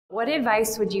What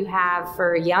advice would you have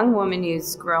for a young woman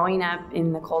who's growing up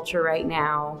in the culture right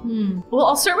now? Well,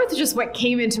 I'll start with just what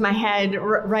came into my head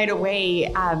right away,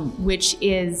 which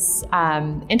is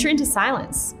enter into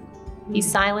silence. Be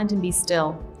silent and be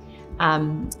still.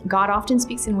 God often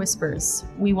speaks in whispers.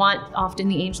 We want often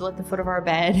the angel at the foot of our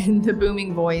bed and the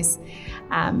booming voice,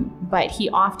 but he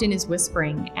often is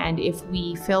whispering. And if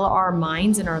we fill our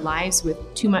minds and our lives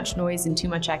with too much noise and too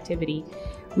much activity,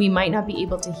 we might not be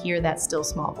able to hear that still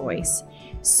small voice.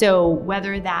 So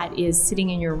whether that is sitting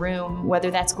in your room, whether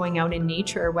that's going out in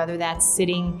nature, whether that's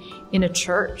sitting in a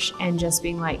church and just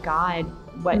being like, God,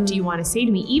 what do you want to say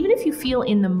to me? Even if you feel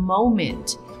in the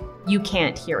moment you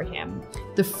can't hear him,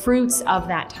 the fruits of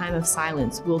that time of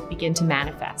silence will begin to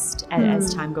manifest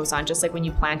as time goes on. Just like when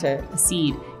you plant a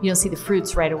seed, you don't see the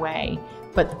fruits right away,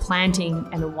 but the planting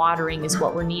and the watering is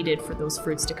what were needed for those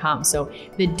fruits to come. So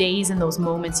the days and those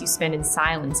moments you spend in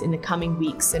silence in the coming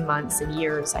weeks and months and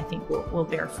years, I think will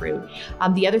bear fruit.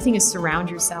 The other thing is surround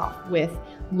yourself with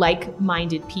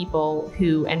like-minded people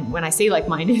who, and when I say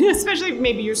like-minded, especially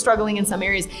maybe you're struggling in some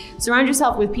areas, surround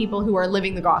yourself with people who are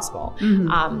living the gospel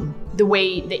the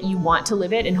way that you want to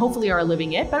live it, and hopefully are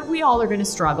living it, but we all are going to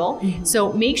struggle.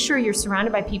 So make sure you're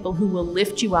surrounded by people who will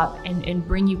lift you up and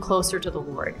bring you closer to the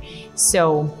Lord.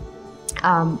 So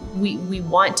we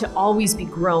want to always be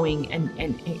growing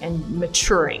and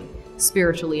maturing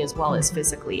spiritually as well as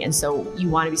physically. And so you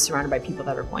want to be surrounded by people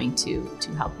that are going to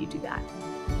help you do that.